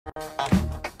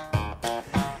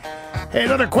Hey,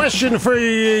 another question for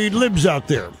you libs out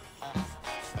there.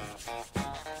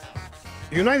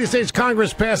 The United States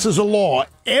Congress passes a law.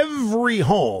 Every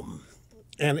home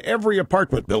and every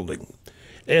apartment building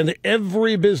and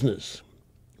every business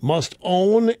must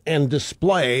own and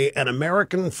display an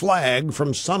American flag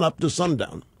from sunup to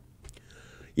sundown.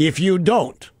 If you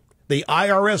don't, the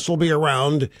IRS will be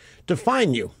around to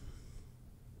fine you.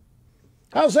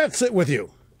 How's that sit with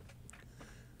you?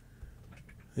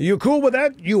 Are you cool with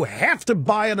that? You have to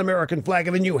buy an American flag,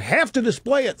 and then you have to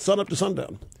display it sunup to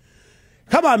sundown.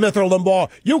 Come on, Mr. Limbaugh.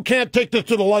 You can't take this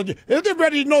to the lunch.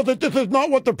 Everybody knows that this is not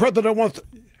what the president wants.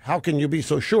 How can you be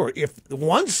so sure? If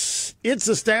once it's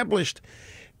established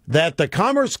that the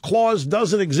Commerce Clause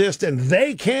doesn't exist and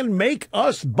they can make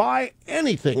us buy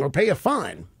anything or pay a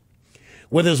fine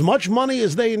with as much money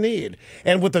as they need,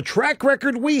 and with the track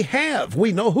record we have,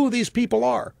 we know who these people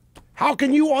are. How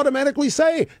can you automatically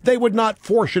say they would not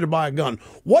force you to buy a gun?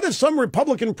 What if some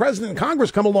Republican president in Congress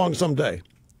come along someday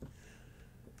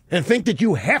and think that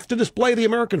you have to display the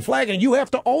American flag and you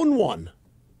have to own one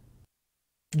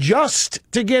just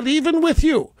to get even with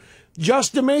you,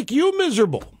 just to make you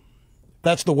miserable?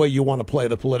 That's the way you want to play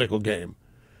the political game.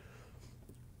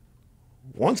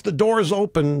 Once the door's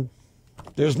open,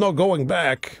 there's no going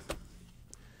back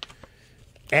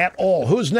at all. Who's next?